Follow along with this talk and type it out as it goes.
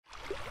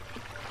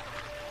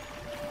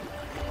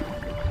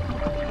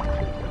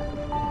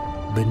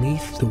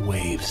Beneath the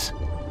waves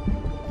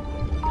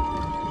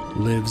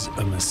lives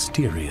a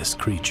mysterious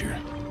creature,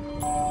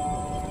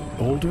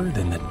 older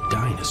than the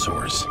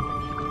dinosaurs.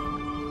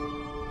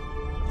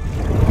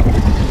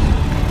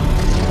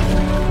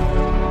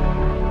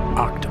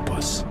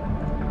 Octopus.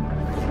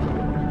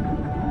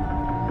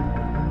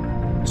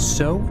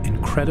 So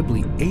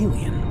incredibly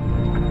alien,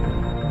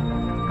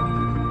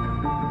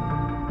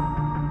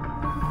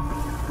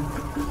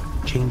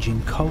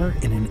 changing color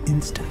in an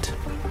instant,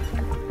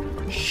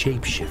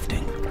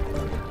 shape-shifting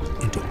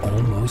into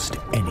almost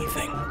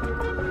anything.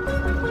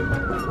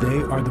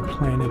 They are the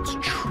planet's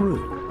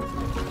true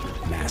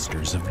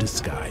masters of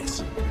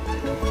disguise.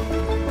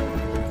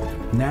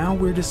 Now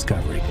we're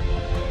discovering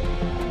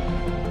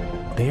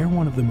they are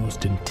one of the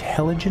most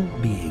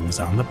intelligent beings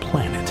on the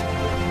planet.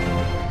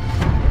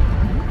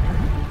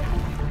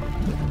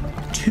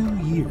 2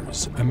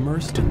 years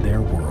immersed in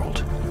their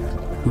world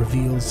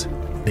reveals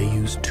they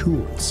use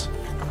tools.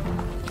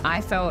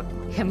 I felt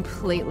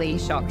completely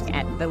shocked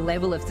at the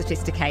level of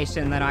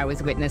sophistication that I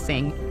was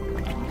witnessing.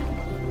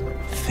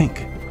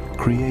 Think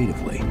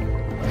creatively.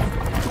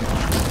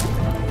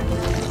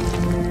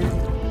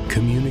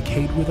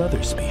 Communicate with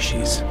other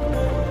species.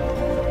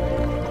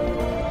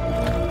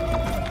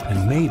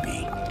 And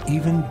maybe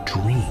even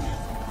dream.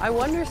 I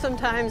wonder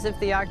sometimes if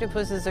the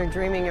octopuses are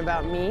dreaming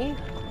about me,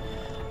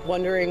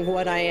 wondering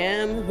what I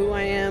am, who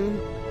I am.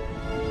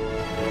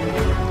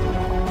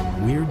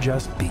 We're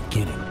just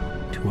beginning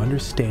to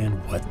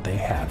understand what they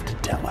have to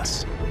tell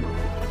us.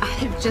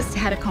 I've just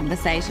had a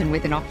conversation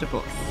with an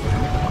octopus.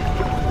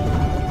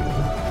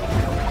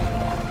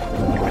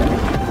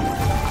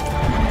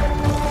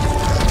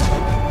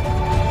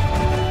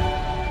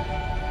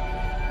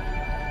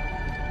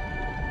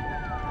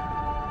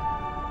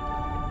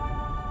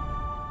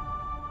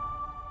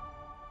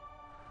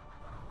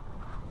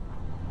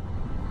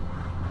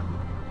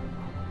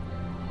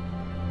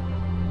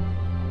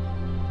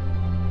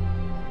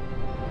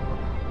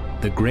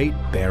 The Great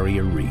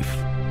Barrier Reef.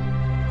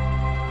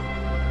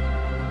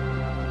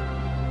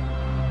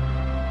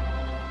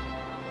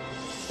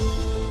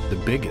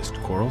 The biggest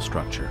coral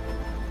structure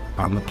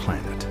on the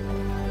planet.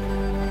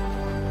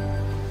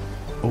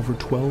 Over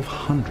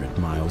 1,200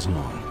 miles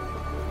long.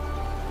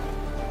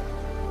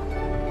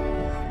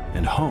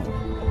 And home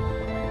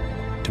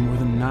to more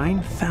than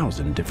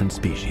 9,000 different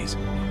species.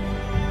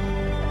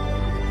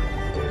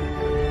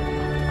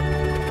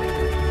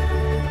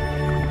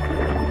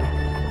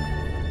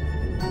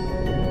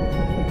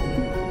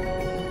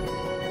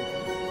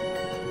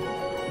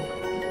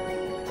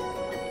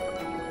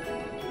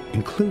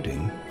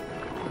 Including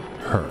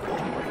her.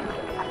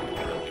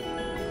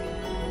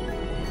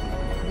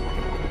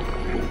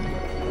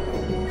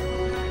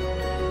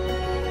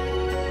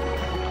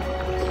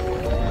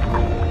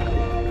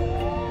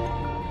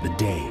 The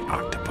day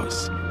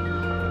octopus.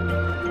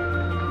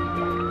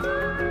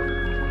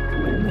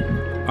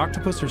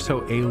 Octopus are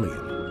so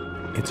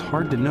alien, it's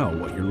hard to know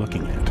what you're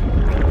looking at.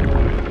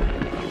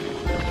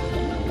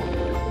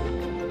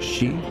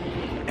 She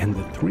and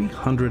the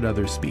 300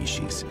 other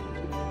species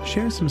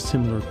share some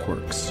similar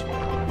quirks.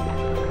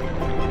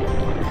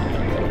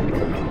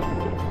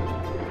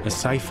 A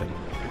siphon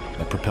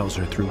that propels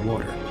her through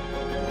water.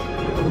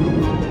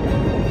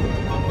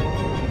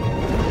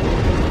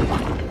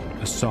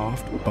 A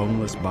soft,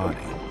 boneless body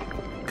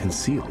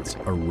conceals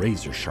a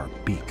razor-sharp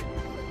beak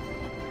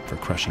for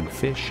crushing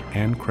fish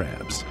and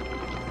crabs.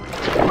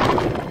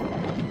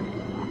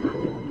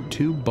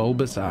 2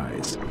 bulbous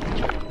eyes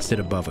sit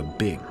above a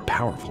big,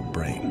 powerful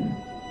brain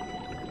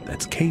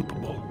that's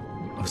capable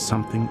of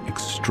something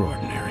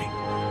extraordinary.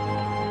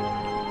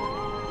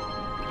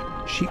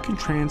 She can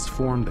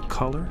transform the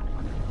color,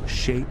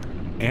 shape,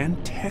 and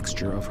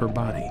texture of her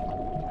body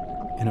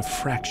in a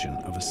fraction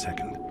of a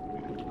second.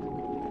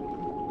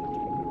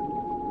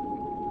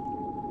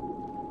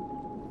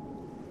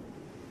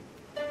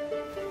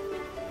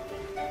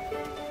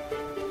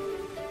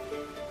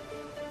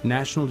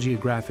 National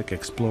Geographic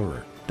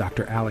explorer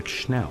Dr. Alex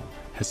Schnell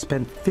has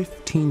spent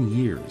 15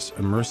 years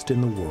immersed in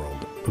the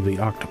world of the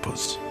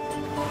octopus.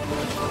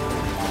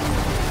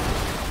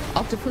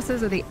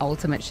 Octopuses are the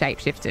ultimate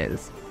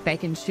shapeshifters. They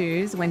can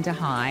choose when to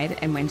hide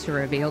and when to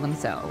reveal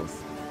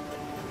themselves.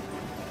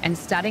 And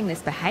studying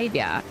this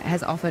behavior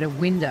has offered a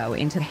window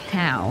into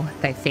how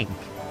they think.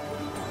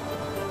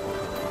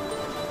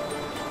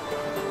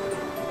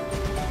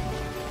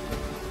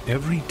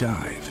 Every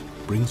dive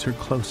brings her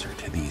closer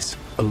to these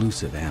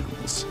elusive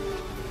animals.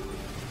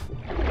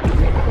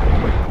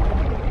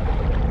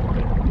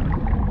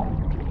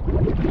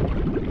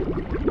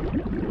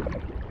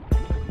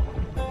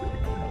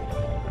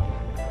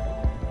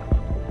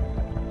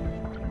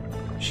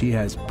 She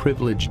has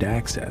privileged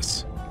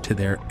access to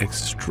their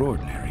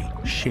extraordinary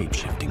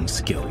shape-shifting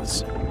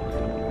skills.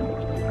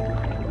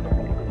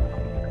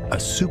 A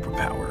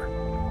superpower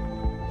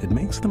that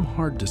makes them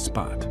hard to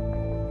spot.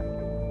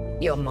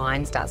 Your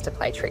mind starts to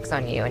play tricks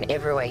on you, and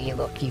everywhere you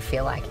look, you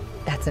feel like,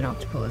 that's an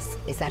octopus.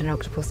 Is that an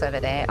octopus over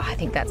there? Oh, I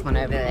think that's one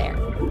over there.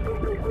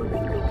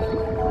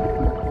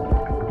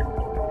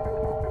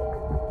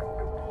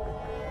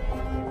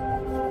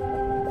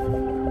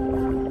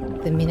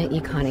 the minute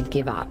you kind of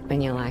give up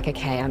and you're like,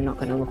 okay, I'm not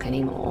going to look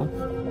anymore,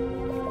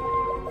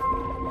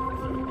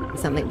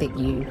 something that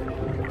you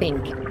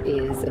think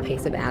is a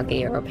piece of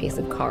algae or a piece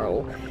of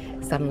coral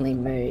suddenly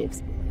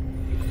moves.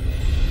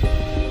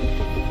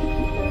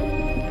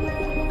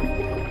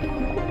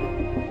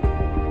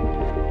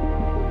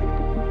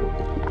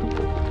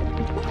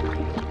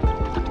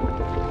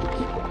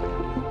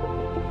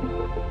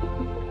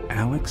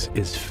 Alex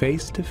is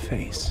face to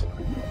face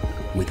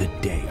with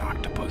a day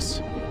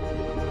octopus.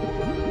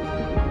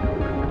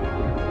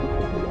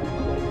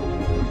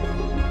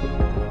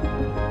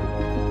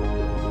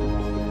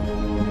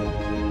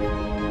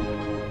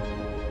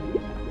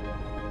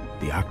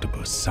 The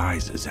octopus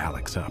sizes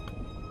Alex up.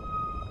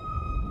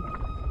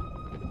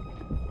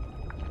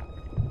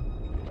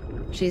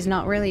 She's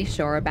not really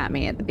sure about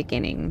me at the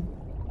beginning,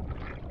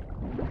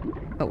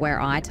 but we're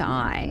eye to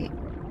eye.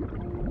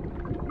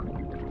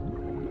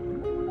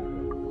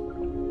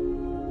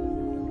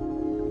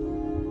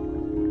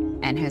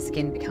 And her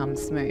skin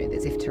becomes smooth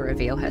as if to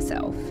reveal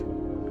herself.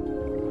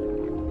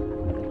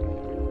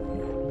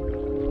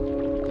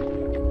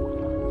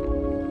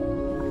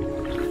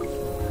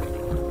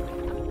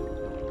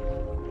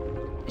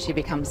 She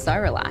becomes so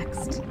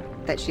relaxed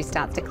that she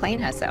starts to clean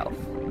herself.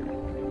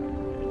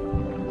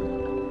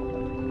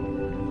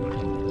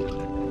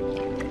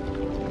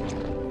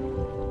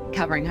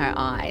 Covering her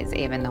eyes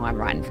even though I'm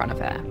right in front of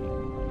her.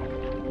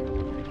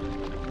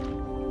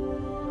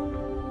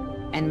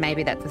 And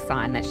maybe that's a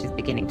sign that she's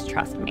beginning to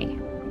trust me.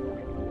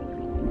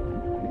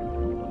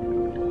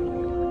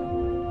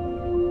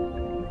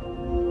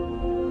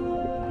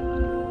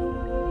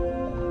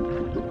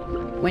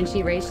 When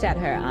she reached out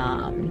her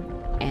arm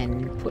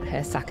and put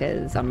her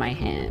suckers on my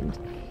hand,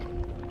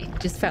 it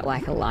just felt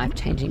like a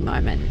life-changing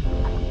moment.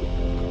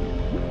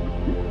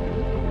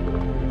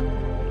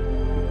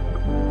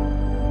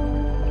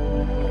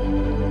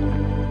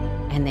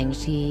 And then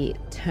she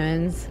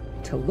turns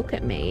to look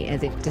at me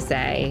as if to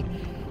say,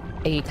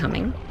 "Are you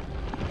coming?"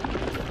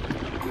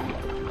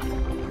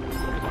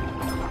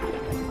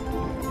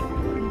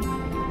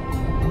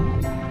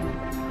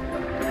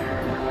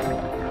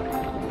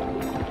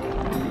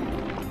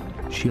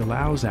 She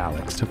allows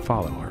Alex to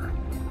follow her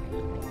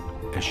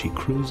as she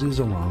cruises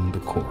along the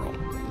coral.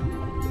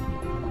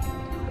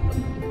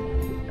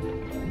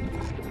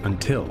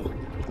 Until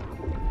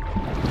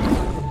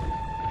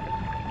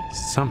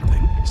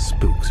something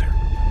spooks her.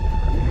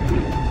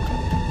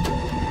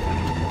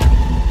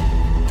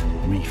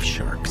 Reef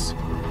sharks,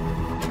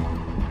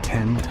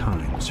 10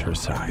 times her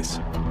size.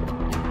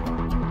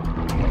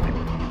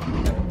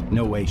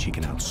 No way she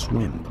can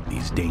outswim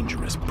these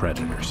dangerous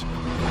predators.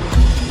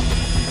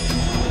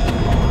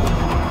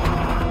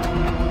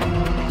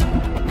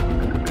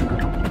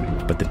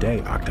 But the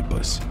day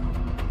octopus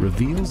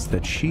reveals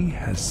that she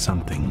has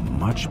something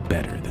much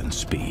better than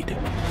speed.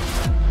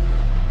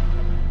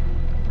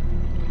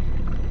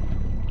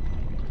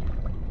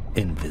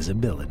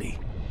 Invisibility.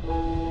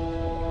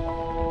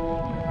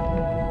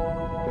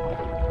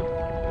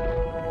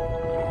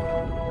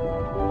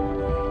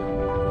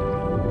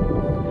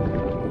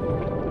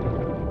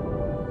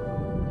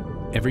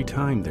 Every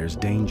time there's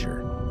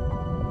danger,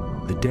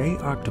 the day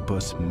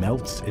octopus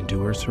melts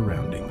into her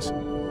surroundings.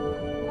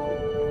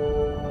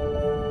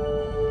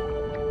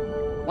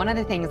 One of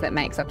the things that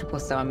makes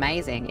octopus so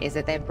amazing is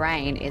that their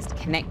brain is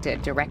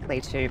connected directly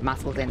to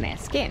muscles in their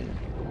skin.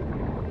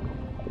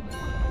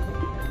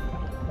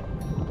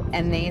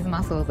 And these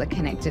muscles are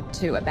connected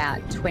to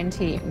about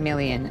 20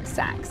 million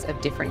sacs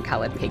of different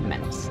coloured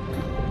pigments.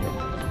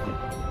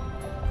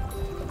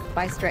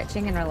 By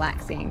stretching and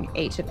relaxing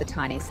each of the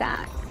tiny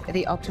sacs,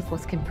 the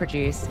octopus can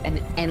produce an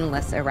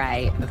endless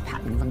array of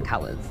patterns and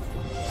colours.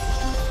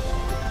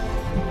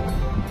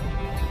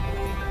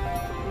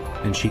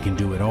 And she can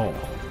do it all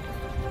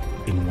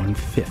in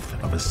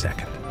 1/5 of a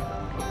second.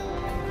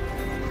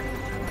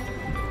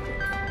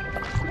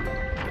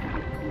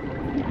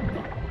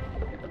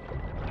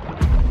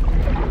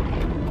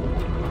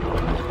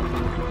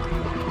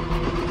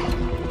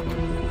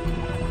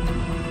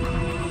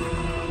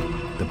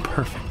 The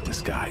perfect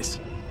disguise.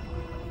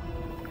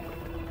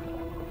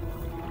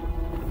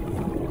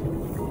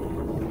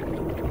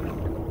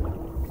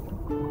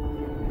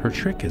 Her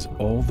trick is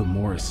all the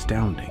more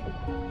astounding,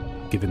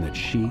 given that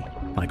she,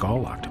 like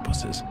all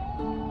octopuses,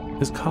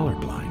 is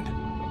colorblind.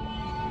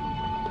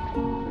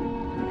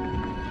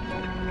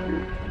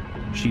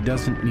 She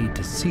doesn't need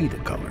to see the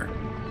color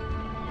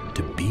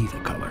to be the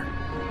color.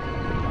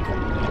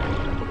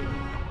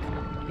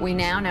 We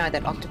now know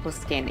that octopus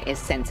skin is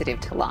sensitive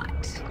to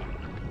light,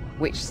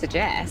 which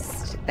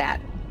suggests that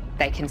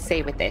they can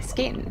see with their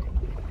skin.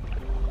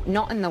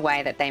 Not in the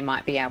way that they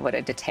might be able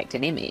to detect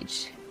an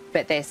image,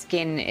 but their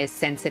skin is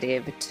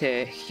sensitive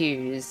to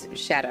hues,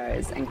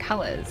 shadows, and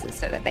colors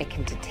so that they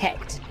can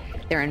detect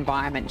their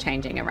environment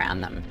changing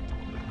around them.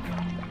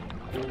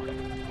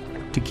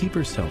 To keep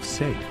herself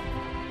safe,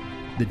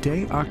 the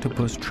day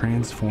octopus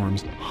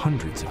transforms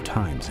hundreds of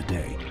times a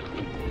day.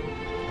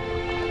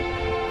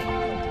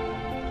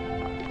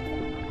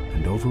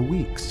 And over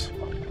weeks,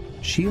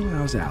 she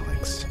allows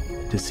Alex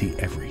to see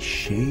every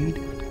shade,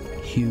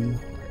 hue,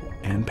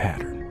 and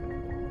pattern.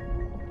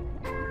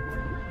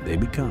 They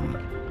become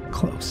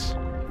close.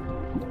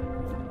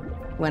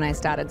 When I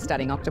started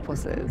studying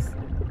octopuses,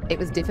 it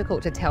was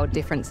difficult to tell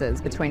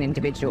differences between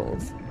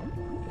individuals.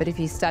 But if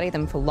you study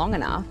them for long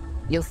enough,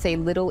 you'll see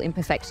little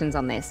imperfections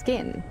on their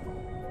skin.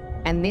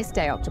 And this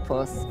day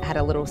octopus had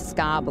a little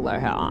scar below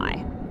her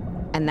eye,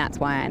 and that's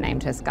why I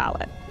named her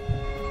Scarlet.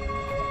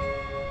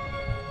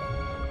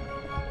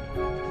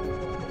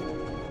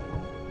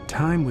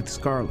 Time with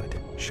Scarlet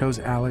shows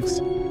Alex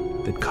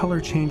that color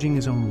changing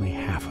is only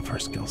half of her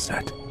skill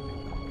set.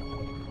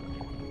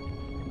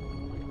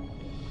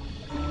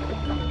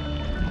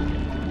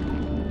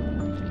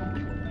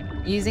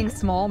 Using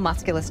small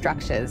muscular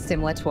structures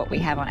similar to what we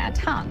have on our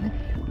tongue,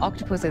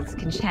 octopuses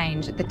can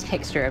change the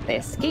texture of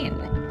their skin.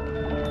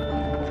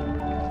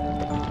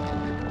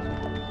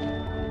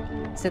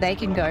 So they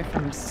can go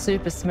from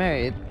super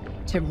smooth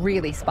to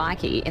really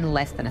spiky in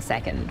less than a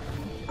second.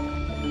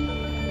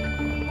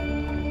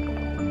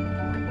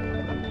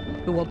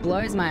 But what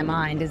blows my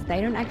mind is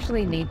they don't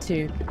actually need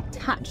to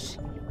touch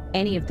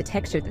any of the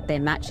texture that they're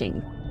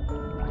matching.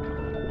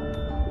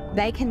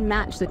 They can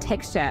match the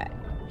texture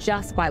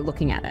just by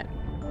looking at it.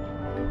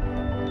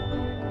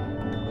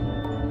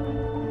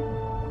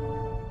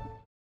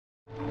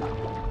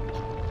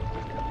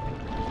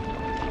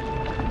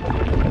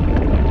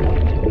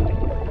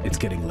 It's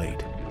getting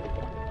late,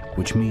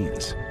 which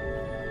means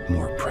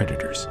more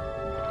predators.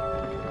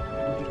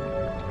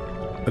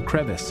 A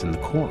crevice in the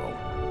coral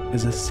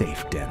is a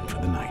safe den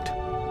for the night.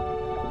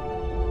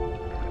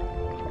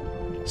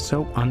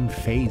 So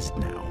unfazed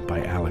now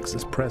by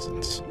Alex's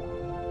presence,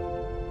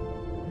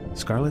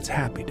 Scarlet's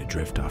happy to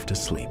drift off to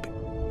sleep.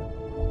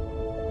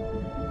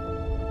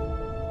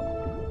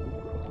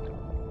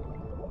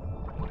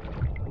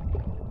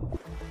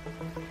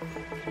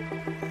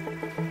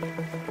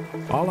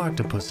 All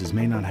octopuses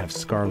may not have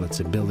Scarlet's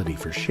ability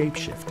for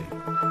shapeshifting,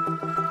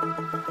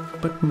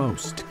 but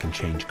most can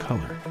change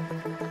color.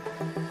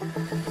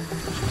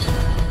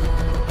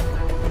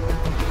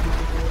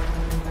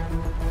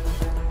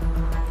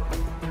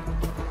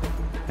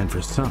 And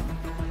for some,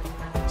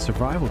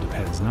 survival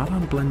depends not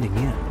on blending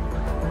in,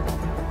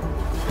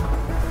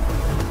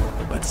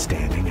 but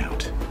standing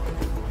out.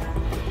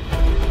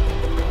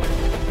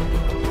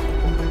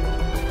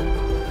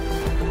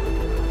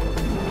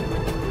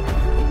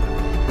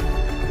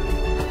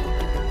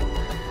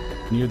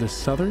 Near the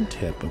southern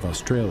tip of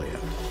Australia,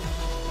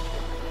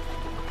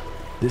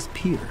 this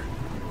pier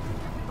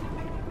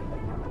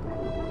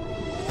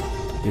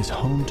is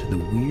home to the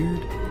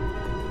weird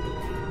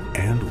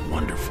and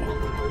wonderful.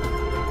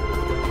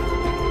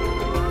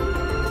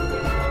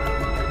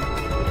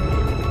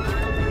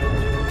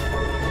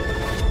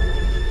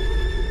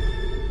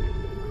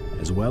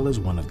 As well as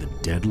one of the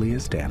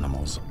deadliest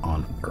animals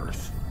on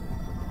Earth.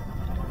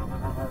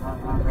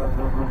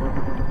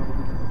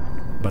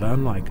 But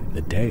unlike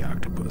the day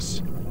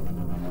octopus,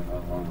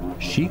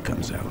 she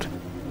comes out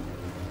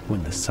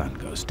when the sun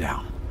goes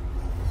down.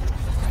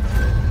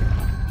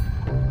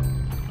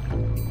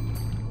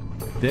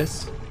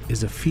 This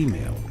is a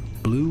female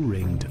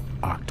blue-ringed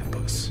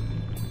octopus,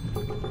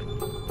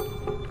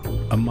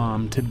 a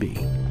mom-to-be.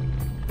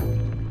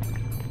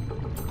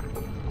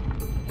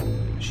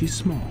 She's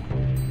small,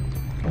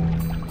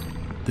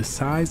 the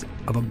size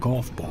of a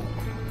golf ball.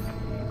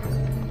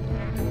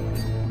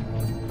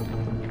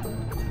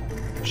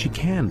 She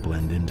can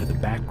blend into the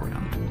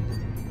background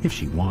if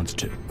she wants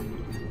to,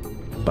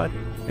 but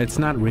it's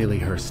not really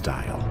her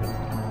style.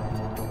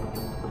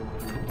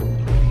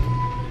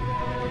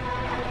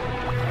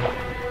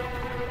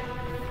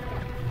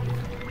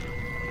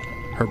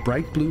 Her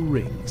bright blue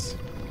rings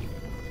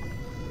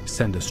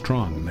send a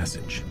strong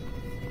message,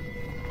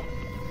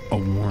 a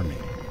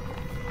warning.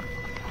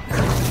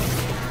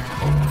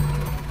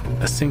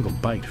 A single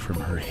bite from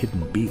her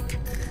hidden beak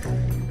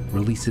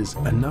releases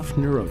enough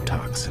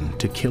neurotoxin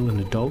to kill an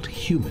adult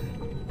human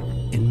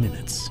in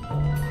minutes.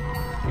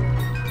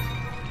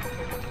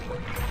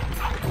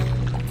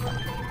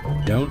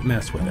 Don't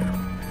mess with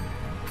her.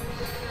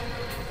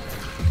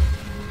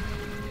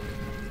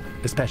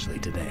 Especially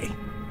today.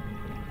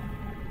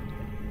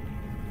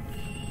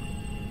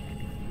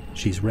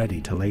 She's ready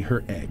to lay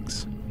her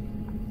eggs,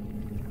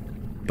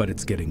 but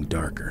it's getting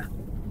darker,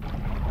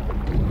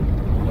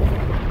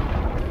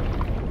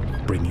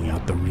 bringing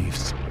out the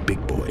reef's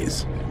big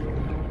boys.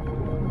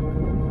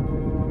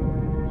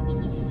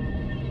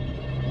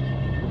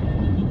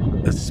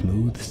 A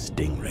smooth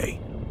stingray,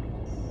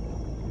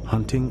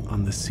 hunting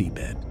on the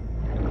seabed.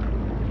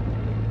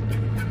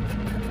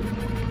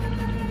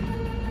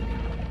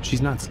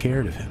 She's not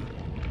scared of him.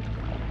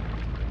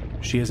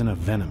 She has enough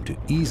venom to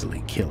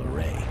easily kill a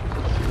ray.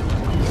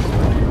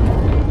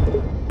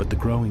 But the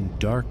growing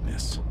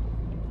darkness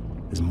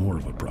is more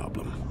of a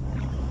problem.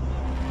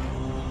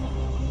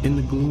 In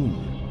the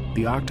gloom,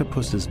 the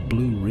octopus's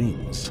blue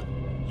rings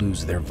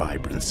lose their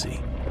vibrancy.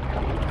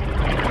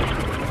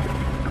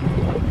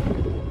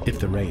 If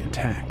the ray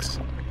attacks,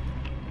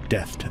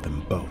 death to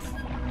them both.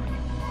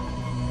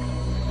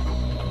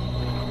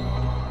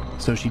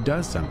 So she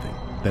does something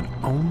that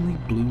only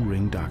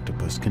blue-ringed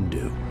octopus can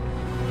do.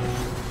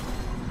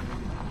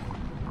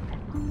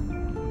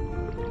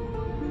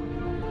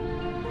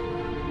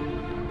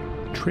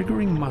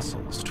 Triggering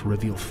muscles to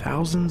reveal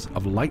thousands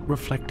of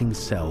light-reflecting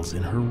cells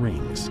in her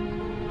rings,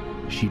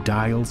 she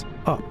dials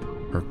up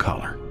her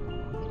color.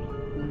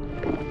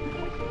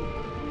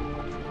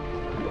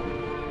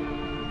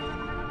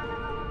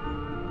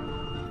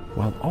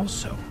 While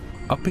also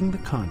upping the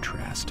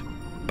contrast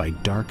by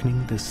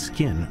darkening the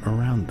skin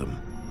around them.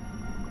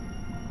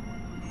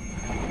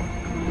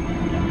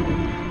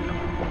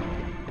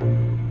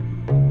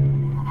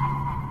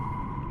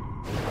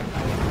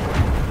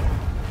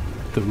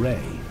 The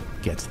ray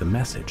gets the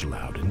message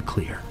loud and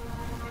clear.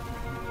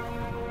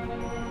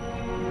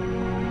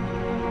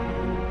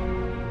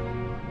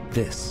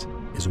 This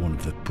is one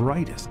of the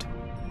brightest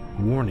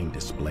warning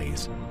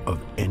displays of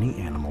any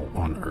animal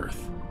on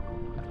Earth.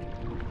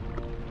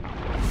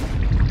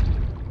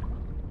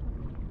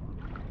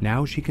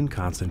 Now she can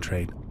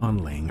concentrate on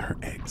laying her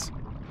eggs.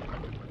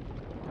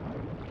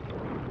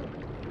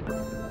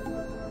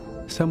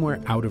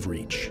 Somewhere out of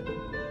reach.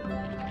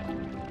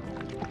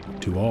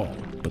 To all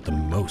but the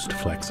most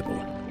flexible.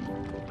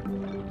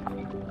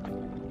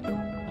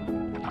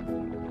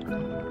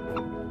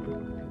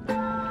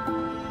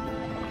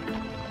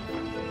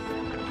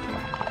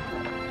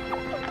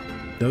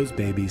 Those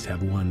babies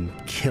have one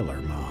killer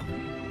mom.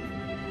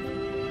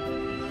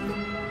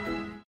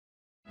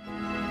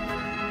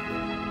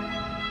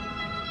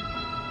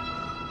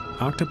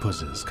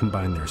 Octopuses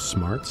combine their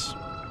smarts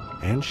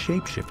and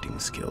shape-shifting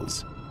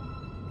skills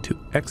to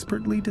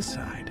expertly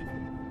decide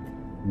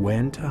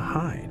when to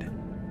hide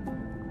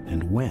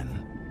and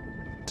when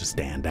to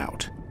stand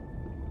out.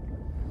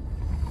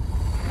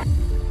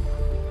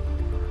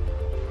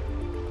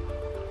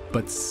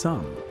 But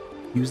some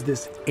use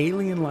this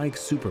alien-like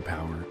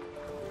superpower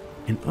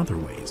in other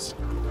ways.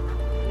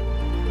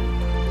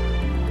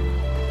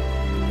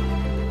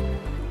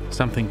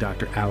 Something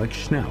Dr. Alex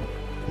Schnell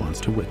wants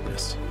to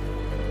witness.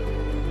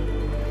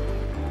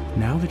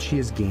 Now that she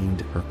has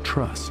gained her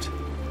trust,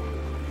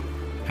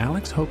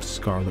 Alex hopes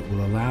Scarlett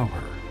will allow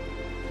her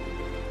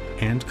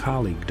and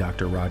colleague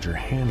Dr. Roger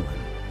Hanlon,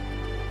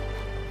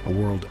 a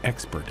world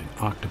expert in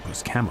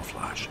octopus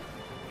camouflage,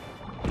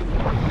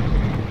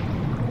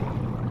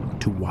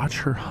 to watch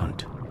her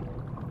hunt.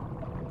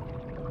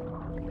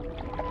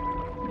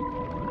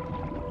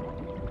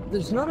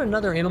 There's not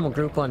another animal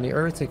group on the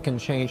Earth that can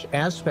change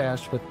as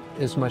fast with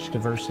as much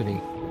diversity.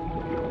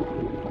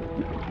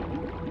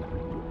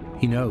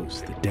 He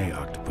knows the day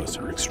octopus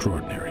are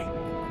extraordinary.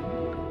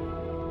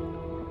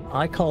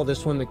 I call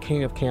this one the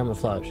king of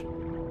camouflage.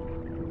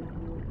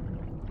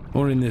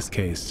 Or in this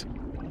case,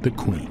 the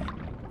queen.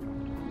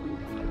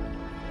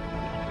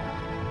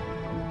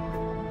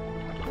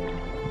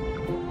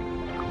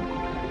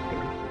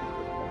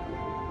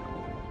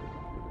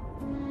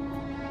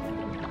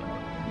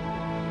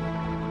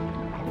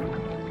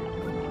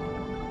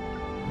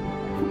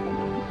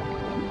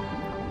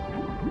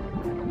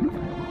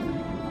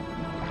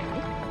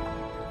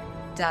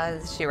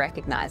 Does she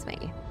recognize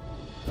me?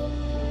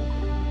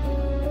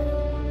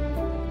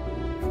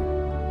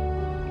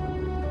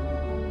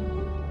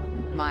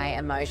 My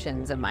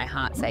emotions and my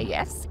heart say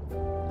yes.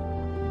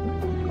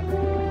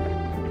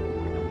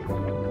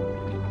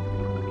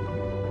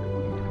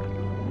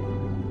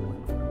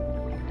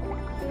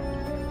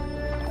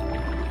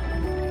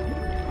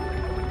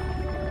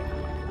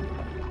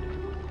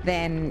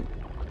 Then,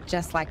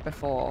 just like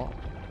before,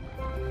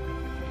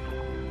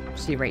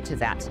 she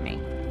reaches out to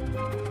me.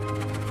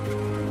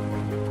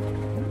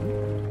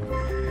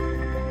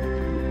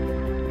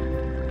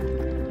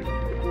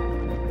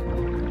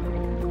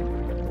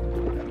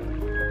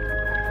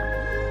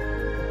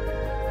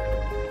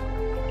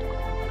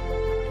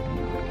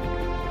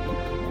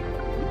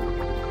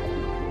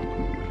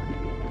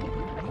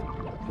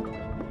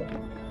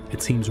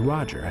 It seems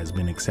Roger has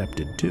been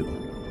accepted too.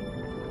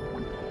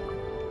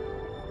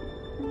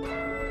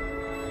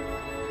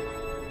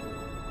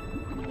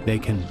 They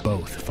can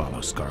both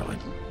follow Scarlett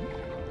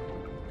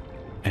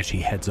as she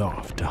heads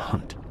off to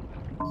hunt.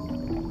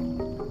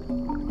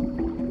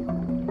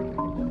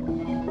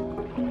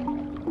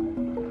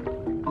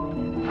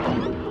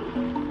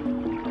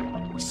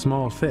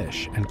 Small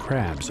fish and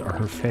crabs are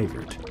her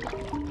favorite.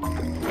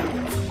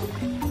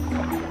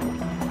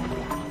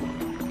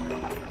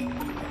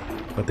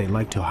 But they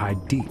like to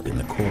hide deep in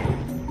the coral.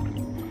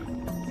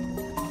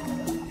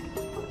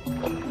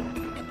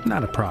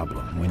 Not a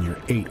problem when your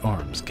 8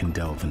 arms can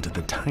delve into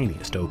the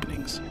tiniest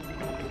openings.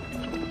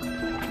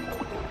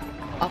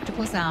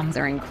 Octopus arms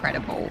are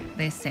incredible.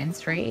 They're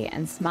sensory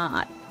and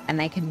smart, and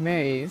they can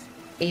move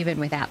even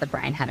without the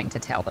brain having to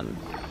tell them.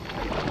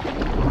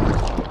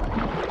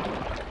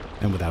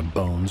 And without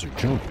bones or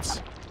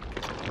joints,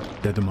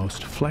 they're the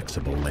most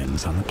flexible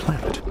limbs on the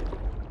planet.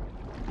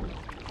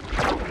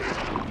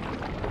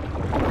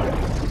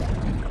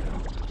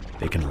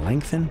 They can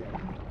lengthen,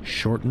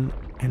 shorten,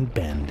 and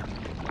bend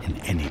in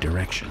any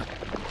direction.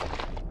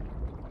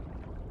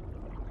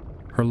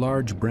 Her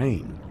large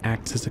brain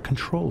acts as a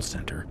control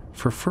center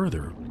for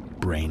further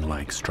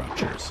brain-like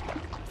structures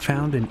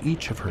found in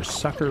each of her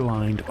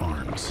sucker-lined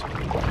arms.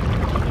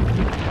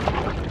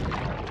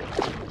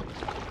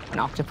 An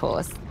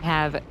octopus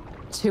have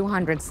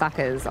 200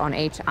 suckers on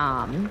each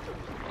arm,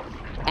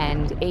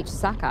 and each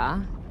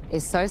sucker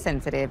is so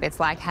sensitive, it's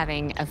like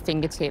having a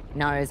fingertip,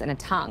 nose, and a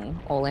tongue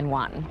all in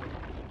one.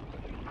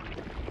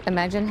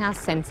 Imagine how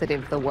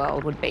sensitive the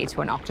world would be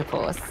to an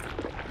octopus.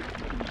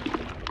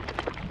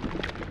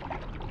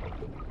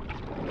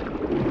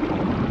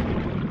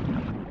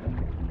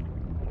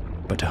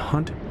 But to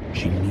hunt,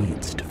 she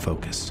needs to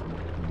focus.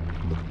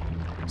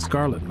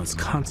 Scarlet must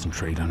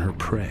concentrate on her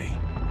prey,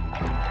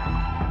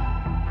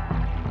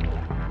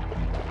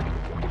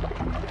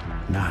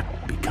 not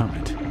become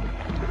it.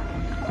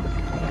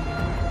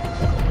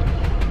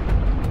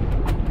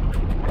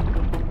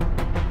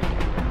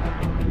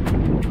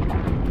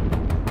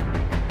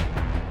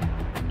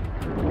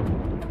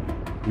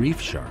 Reef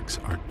sharks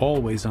aren't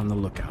always on the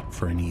lookout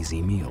for an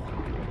easy meal.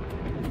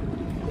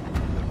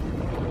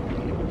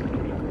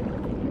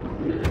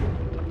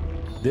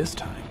 This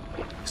time,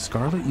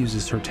 Scarlet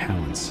uses her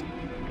talents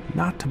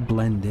not to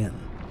blend in,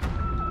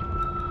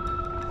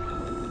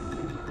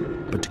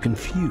 but to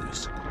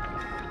confuse.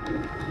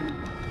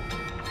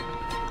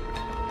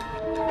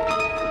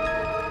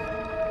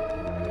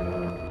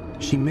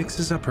 She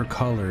mixes up her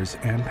colors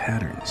and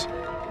patterns,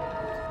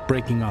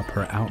 breaking up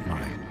her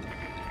outline.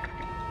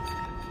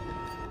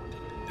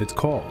 It's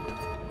called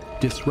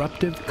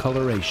disruptive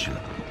coloration.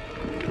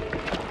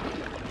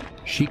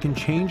 She can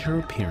change her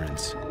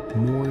appearance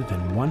more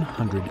than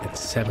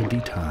 170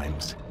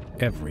 times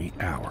every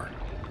hour.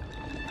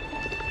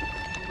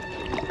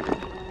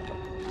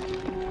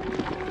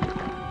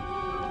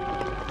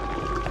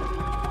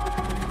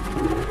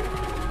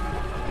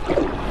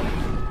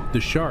 The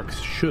sharks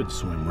should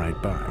swim right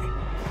by.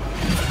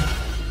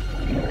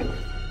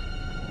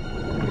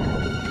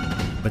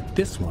 But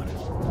this one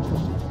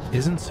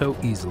isn't so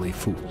easily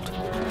fooled.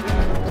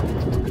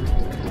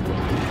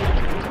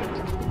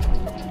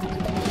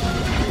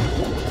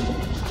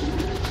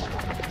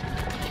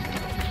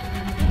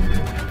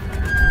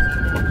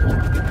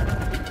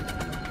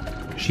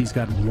 She's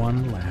got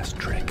one last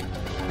trick.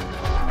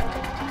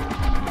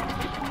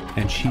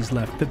 And she's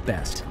left the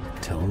best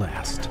till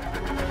last.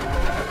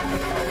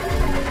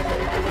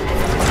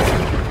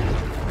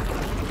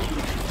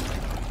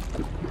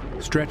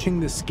 Stretching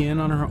the skin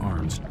on her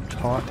arms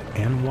taut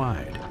and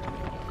wide,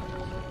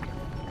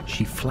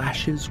 she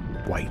flashes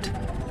white.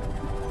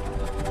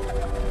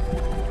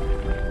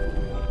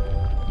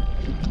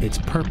 It's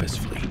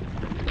purposefully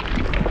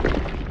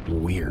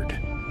weird.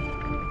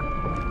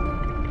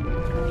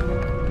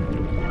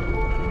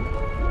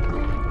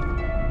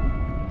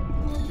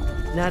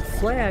 That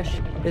flash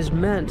is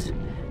meant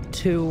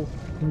to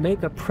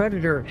make a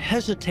predator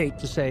hesitate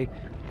to say,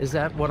 is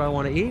that what I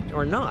want to eat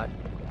or not?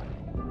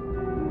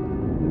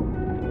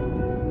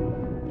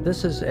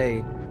 This is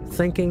a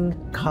thinking,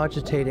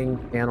 cogitating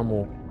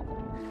animal.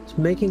 It's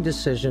making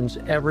decisions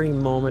every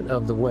moment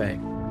of the way.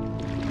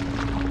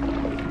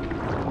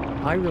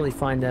 I really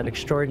find that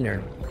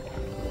extraordinary.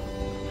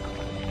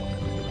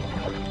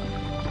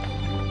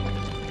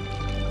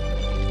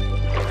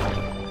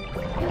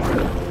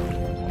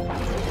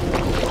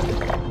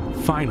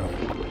 Finally,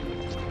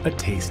 a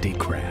tasty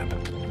crab.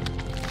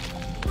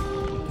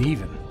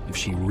 Even if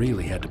she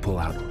really had to pull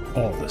out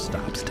all the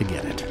stops to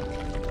get it.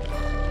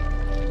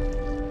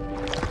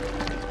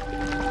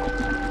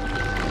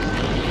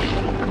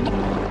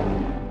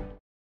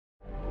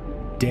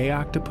 Day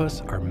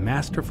octopus are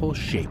masterful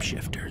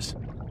shapeshifters.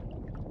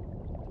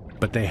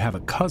 But they have a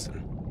cousin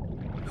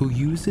who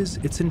uses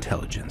its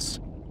intelligence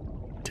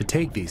to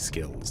take these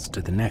skills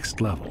to the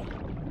next level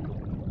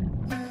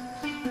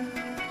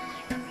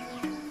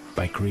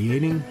by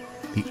creating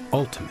the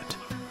ultimate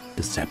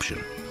deception.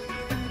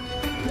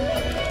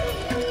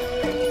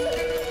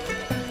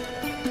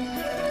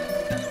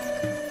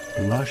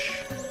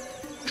 Lush,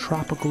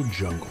 tropical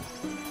jungle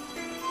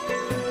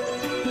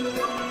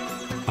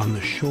on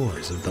the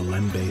shores of the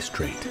Lembe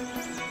Strait.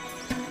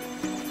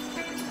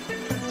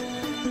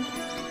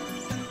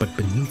 But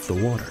beneath the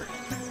water,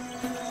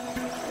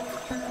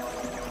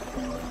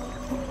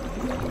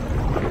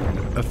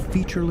 a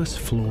featureless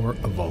floor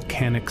of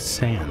volcanic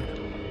sand.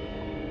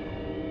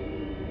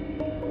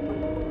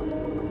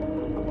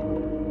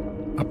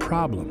 A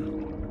problem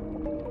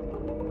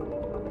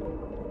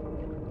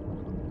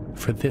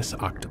for this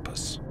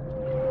octopus.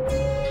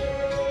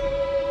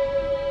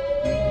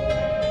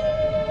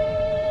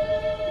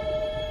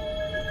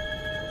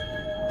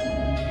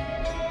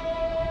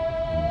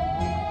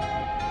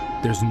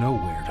 There's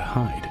nowhere to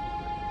hide.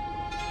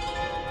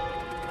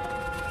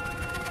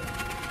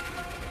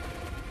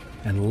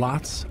 And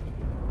lots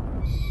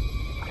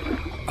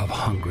of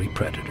hungry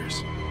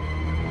predators.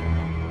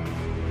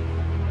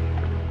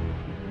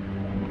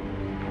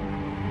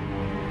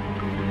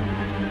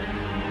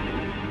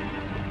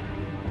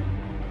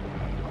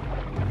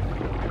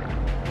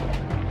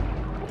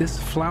 This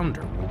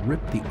flounder will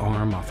rip the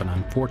arm off an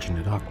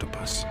unfortunate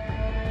octopus.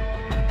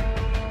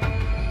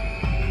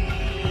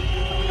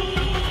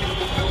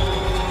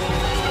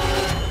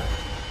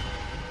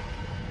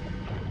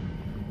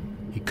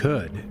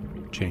 could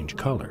change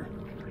color.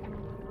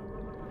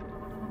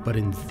 But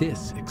in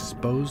this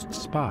exposed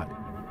spot,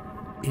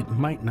 it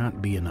might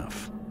not be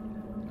enough.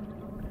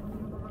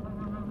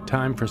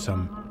 Time for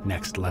some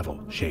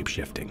next-level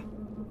shape-shifting.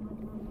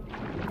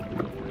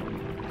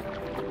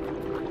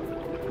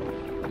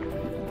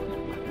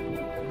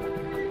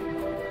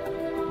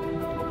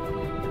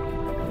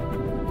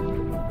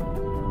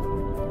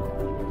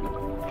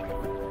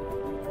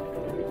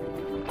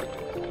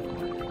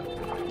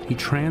 He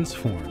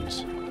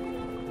transforms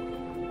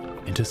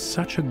into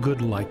such a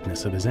good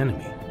likeness of his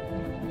enemy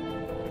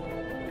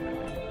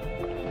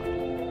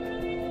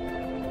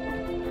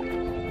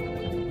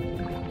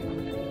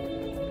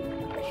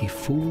he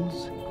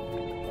fools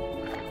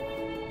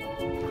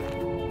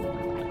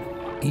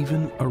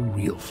even a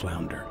real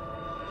flounder.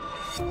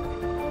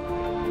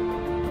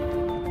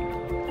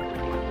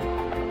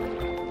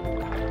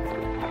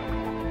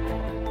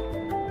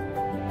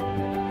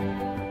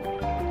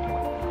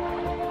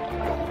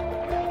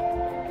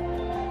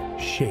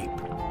 Shape,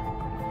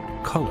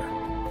 color,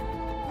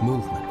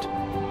 movement.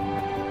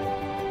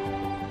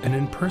 An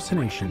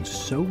impersonation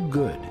so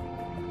good,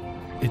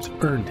 it's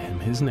earned him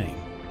his name.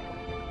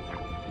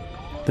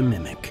 The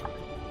Mimic.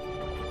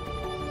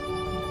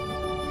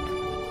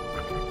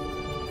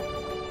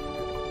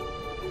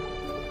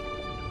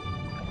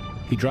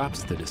 He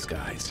drops the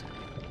disguise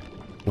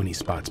when he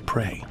spots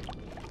prey.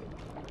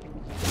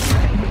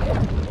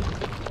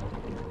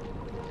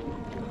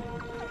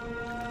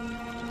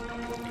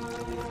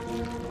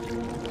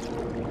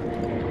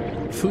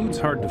 Food's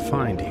hard to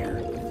find here,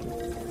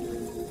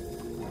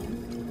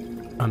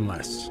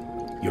 unless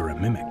you're a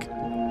mimic.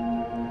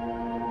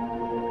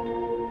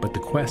 But the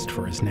quest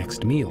for his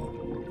next meal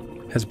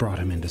has brought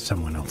him into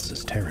someone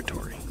else's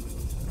territory.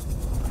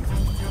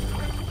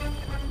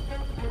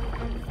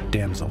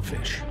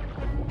 Damselfish.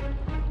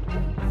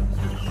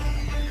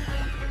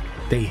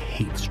 They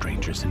hate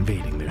strangers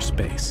invading their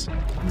space.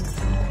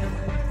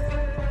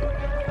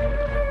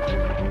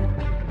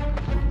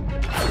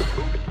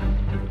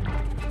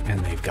 And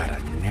they've got a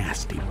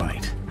nasty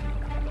bite.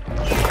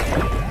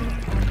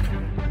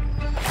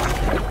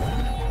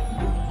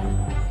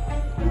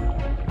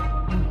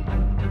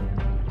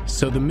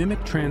 So the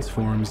mimic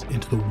transforms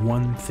into the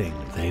one thing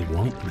they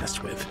won't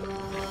mess with.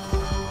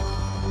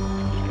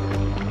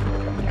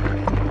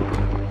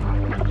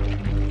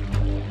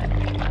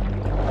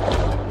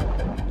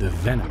 The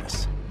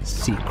venomous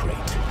sea crate.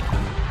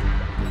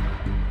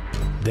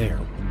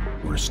 Their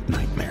worst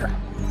nightmare.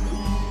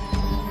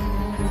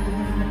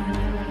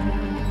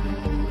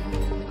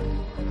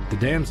 The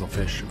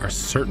damselfish are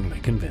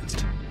certainly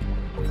convinced.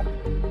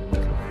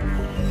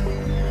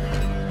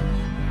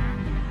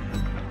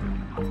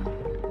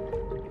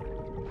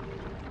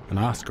 An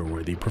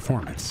Oscar-worthy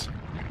performance.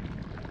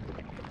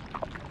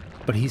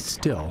 But he's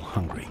still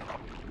hungry.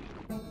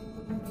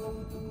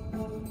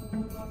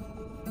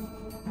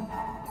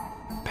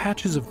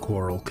 Patches of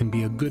coral can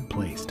be a good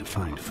place to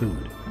find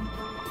food.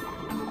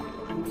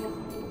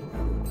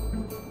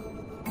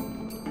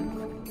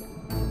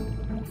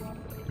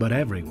 But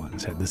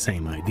everyone's had the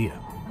same idea.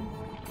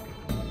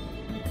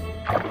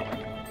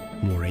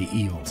 Moray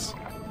eels,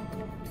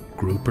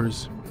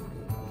 groupers,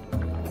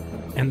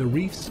 and the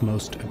reef's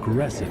most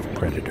aggressive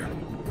predator,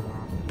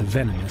 the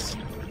venomous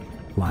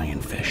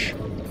lionfish.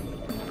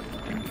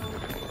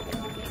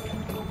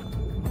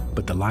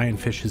 But the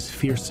lionfish's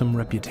fearsome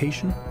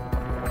reputation?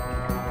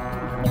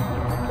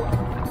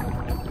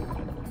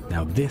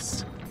 Now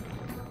this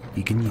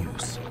he can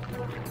use.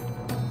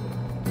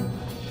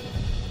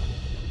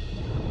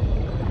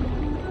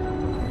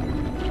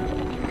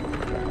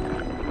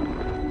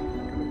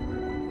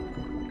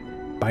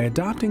 By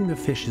adopting the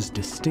fish's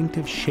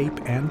distinctive shape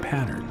and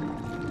pattern,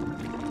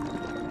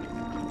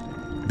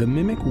 the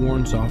mimic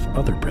warns off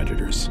other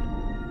predators.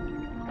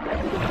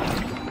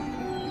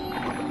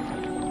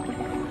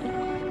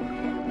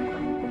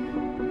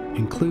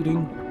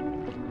 Including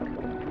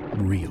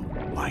real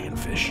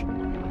lionfish.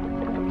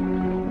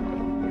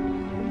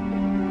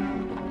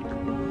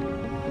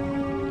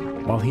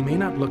 While he may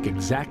not look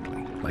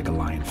exactly like a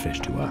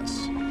lionfish to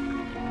us,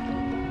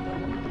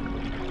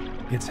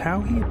 it's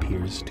how he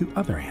appears to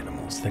other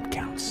animals that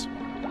counts.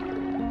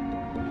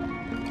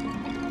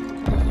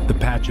 The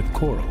patch of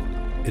coral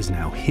is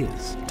now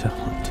his to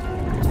hunt.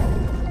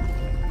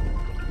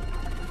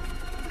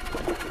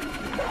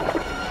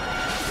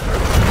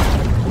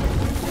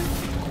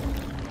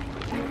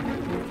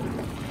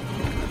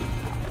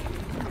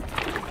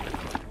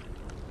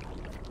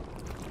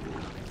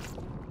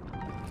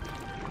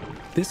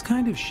 This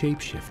kind of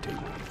shape-shifting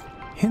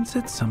hints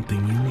at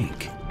something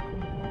unique.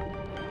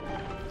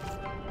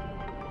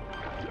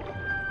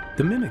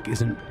 The mimic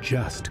isn't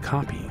just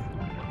copying.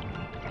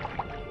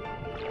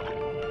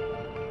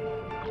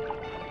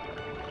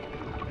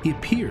 He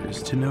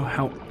appears to know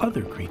how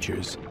other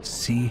creatures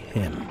see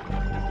him.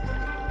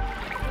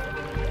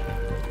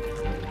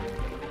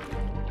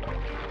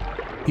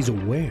 He's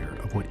aware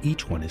of what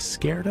each one is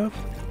scared of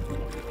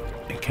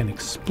and can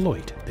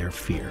exploit their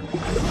fear.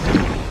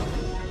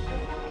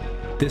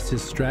 This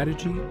is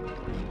strategy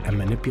and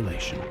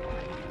manipulation,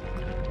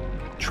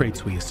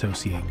 traits we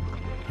associate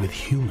with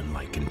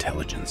human-like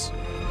intelligence.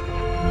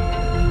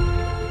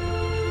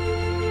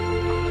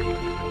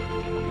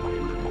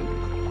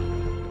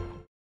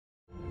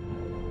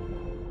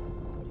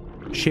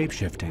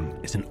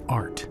 Shapeshifting is an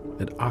art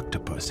that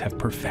octopus have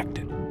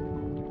perfected,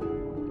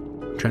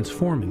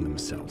 transforming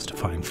themselves to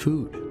find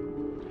food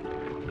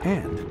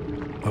and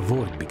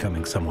avoid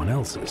becoming someone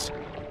else's.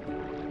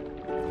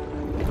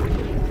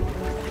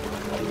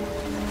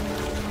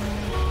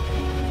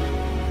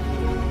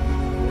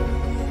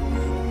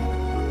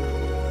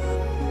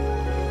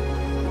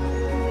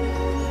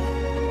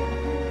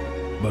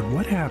 But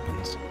what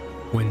happens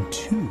when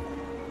two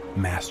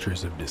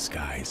masters of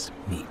disguise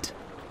meet?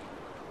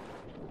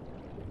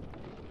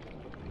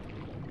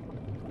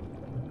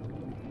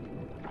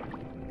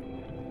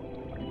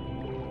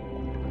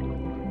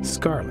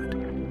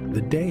 Scarlet,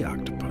 the day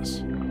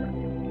octopus,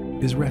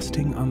 is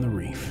resting on the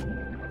reef.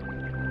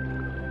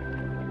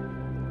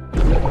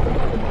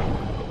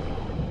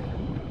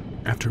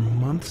 After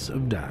months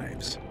of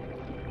dives,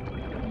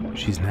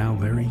 she's now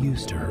very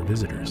used to her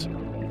visitors.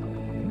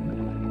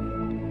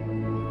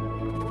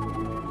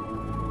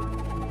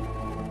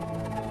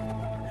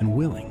 And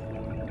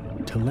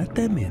willing to let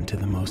them into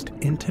the most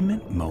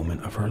intimate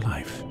moment of her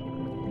life.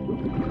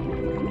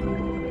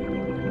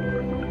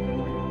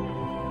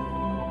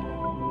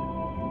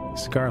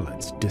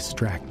 Scarlet's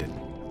distracted.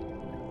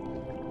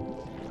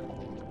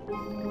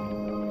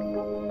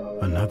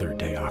 Another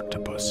day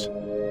octopus.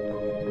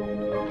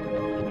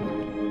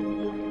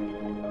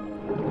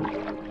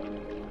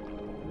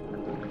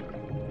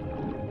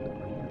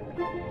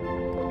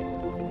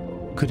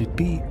 Could it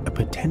be a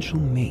potential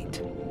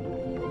mate?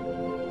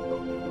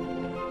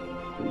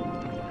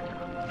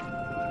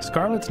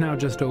 Scarlet's now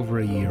just over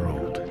a year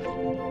old.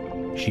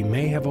 She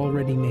may have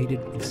already mated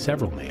with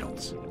several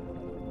males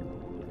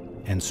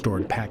and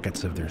stored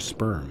packets of their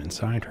sperm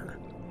inside her.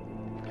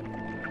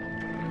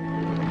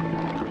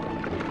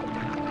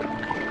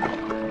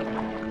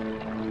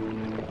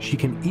 She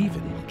can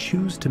even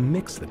choose to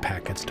mix the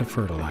packets to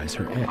fertilize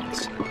her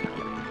eggs.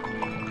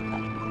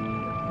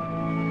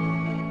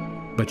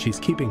 But she's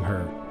keeping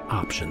her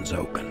options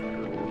open.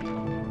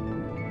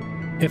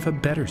 If a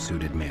better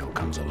suited male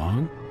comes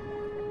along,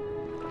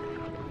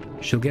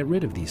 she'll get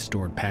rid of these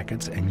stored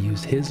packets and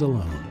use his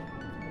alone.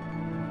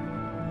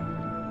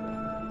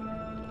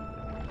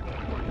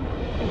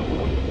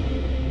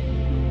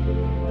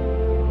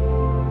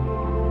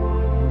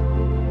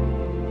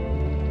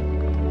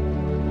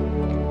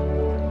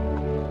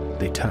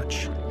 They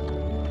touch,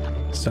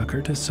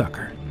 sucker to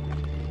sucker,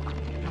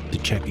 to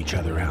check each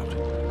other out.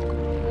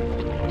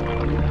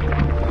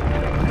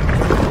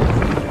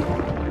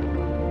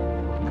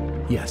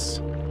 Yes,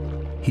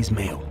 he's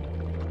male.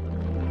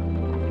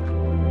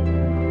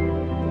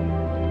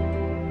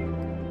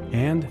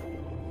 And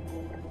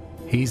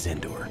he's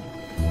into her.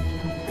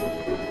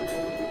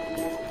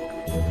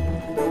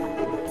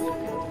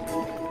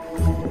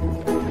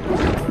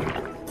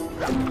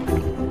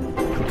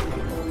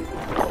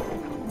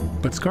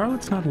 But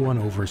Scarlet's not won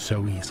over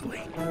so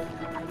easily.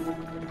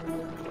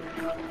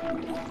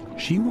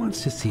 She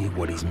wants to see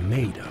what he's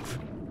made of.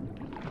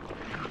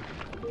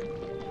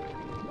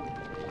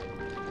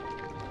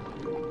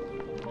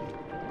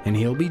 And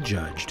he'll be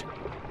judged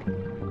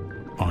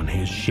on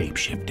his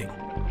shape-shifting.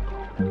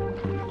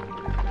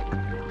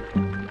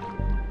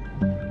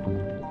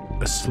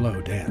 A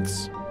slow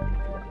dance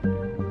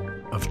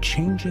of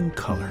changing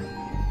color.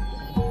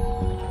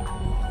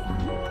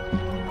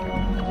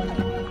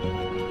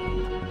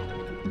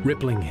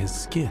 Rippling his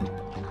skin,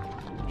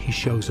 he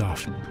shows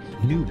off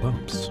new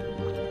bumps.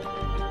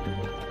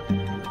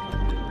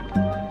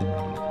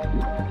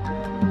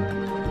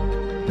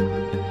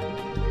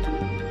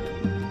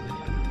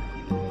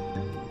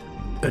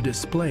 A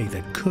display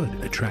that could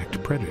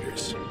attract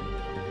predators.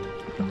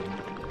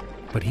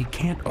 But he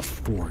can't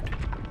afford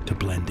to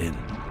blend in.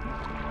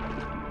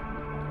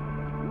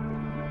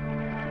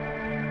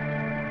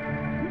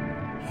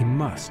 He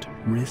must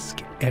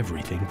risk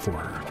everything for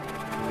her.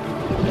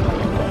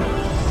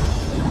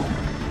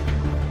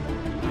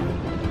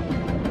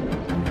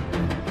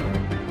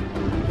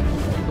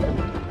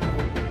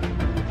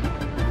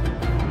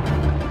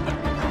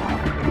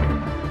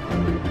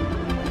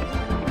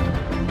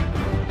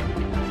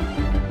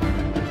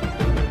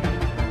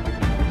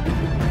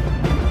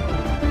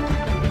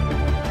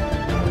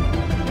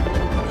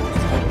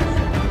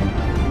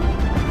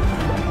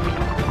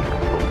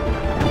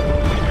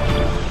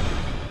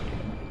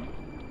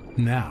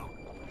 Now,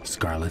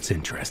 Scarlet's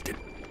interested.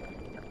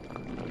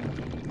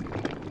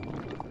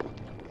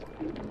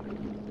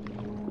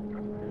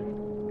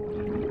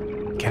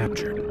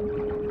 Captured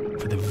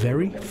for the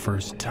very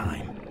first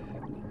time.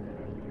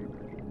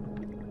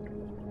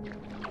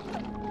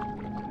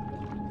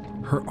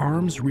 Her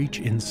arms reach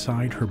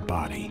inside her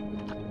body,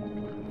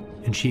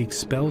 and she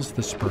expels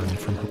the sperm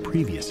from her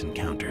previous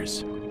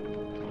encounters.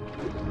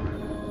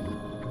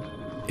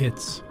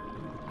 It's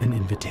an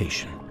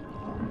invitation.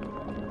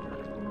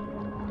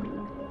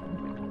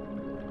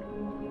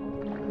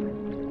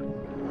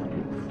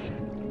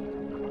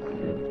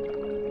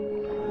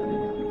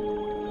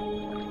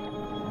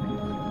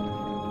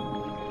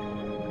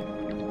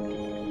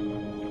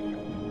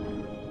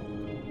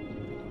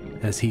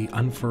 as he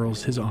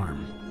unfurls his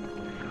arm.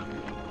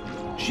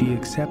 She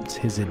accepts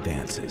his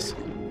advances.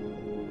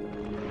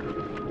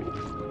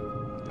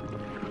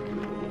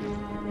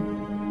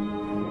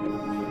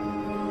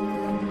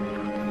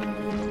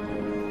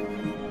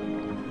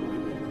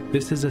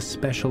 This is a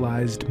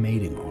specialized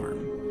mating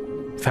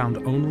arm,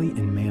 found only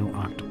in male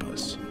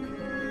octopus.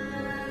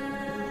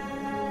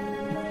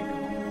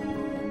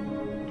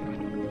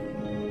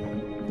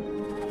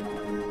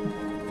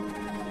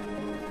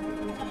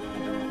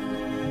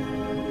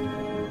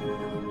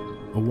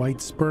 A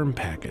white sperm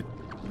packet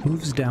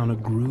moves down a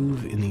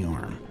groove in the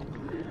arm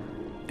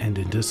and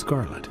into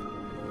scarlet.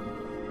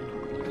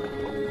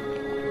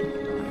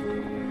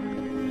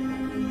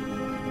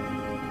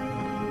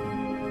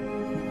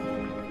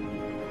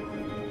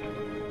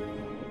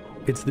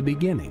 It's the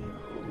beginning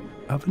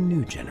of a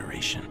new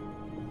generation.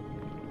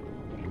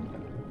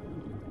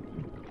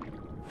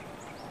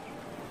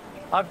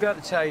 I've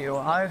got to tell you,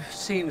 I've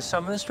seen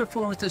some of this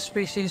before with this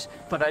species,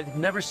 but I'd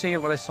never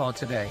seen what I saw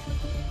today.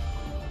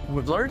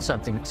 We've learned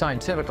something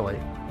scientifically.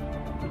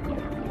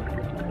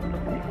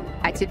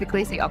 I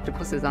typically see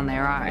octopuses on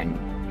their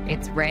own.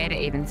 It's rare to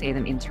even see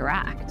them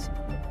interact.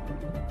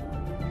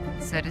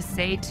 So to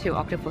see two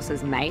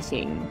octopuses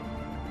mating,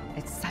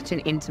 it's such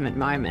an intimate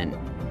moment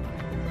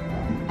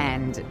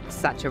and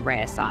such a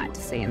rare sight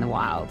to see in the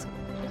wild.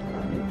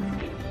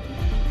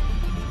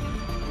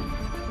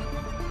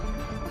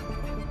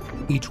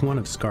 Each one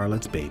of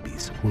Scarlett's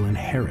babies will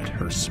inherit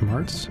her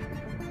smarts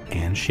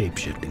and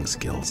shapeshifting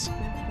skills.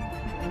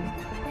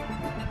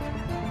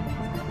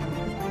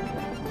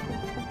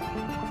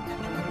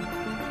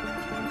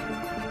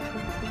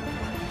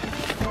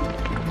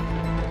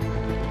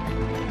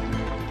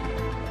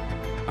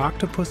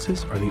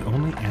 Octopuses are the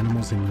only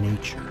animals in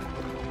nature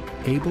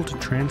able to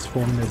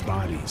transform their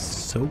bodies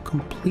so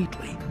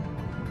completely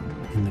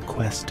in the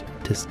quest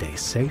to stay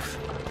safe,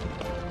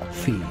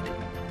 feed,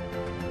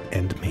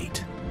 and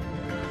mate.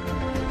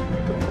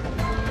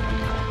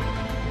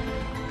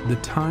 The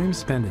time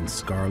spent in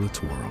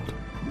Scarlett's world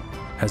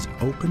has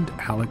opened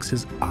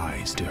Alex's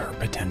eyes to her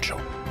potential.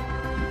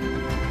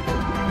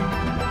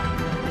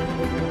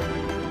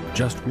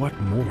 Just what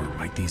more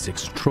might these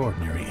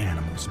extraordinary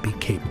animals be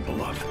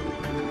capable of?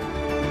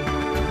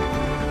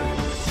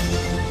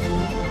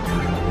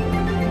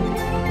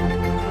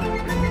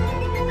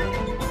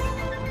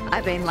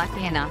 I've been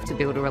lucky enough to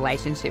build a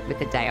relationship with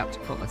the day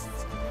octopus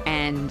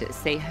and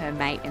see her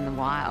mate in the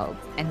wild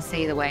and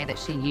see the way that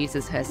she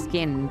uses her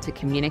skin to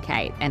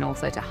communicate and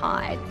also to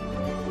hide.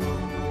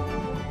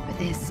 But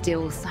there's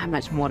still so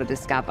much more to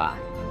discover.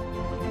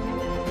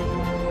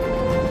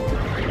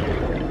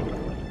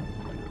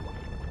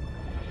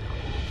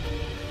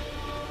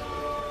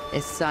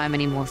 There's so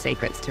many more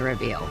secrets to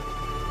reveal.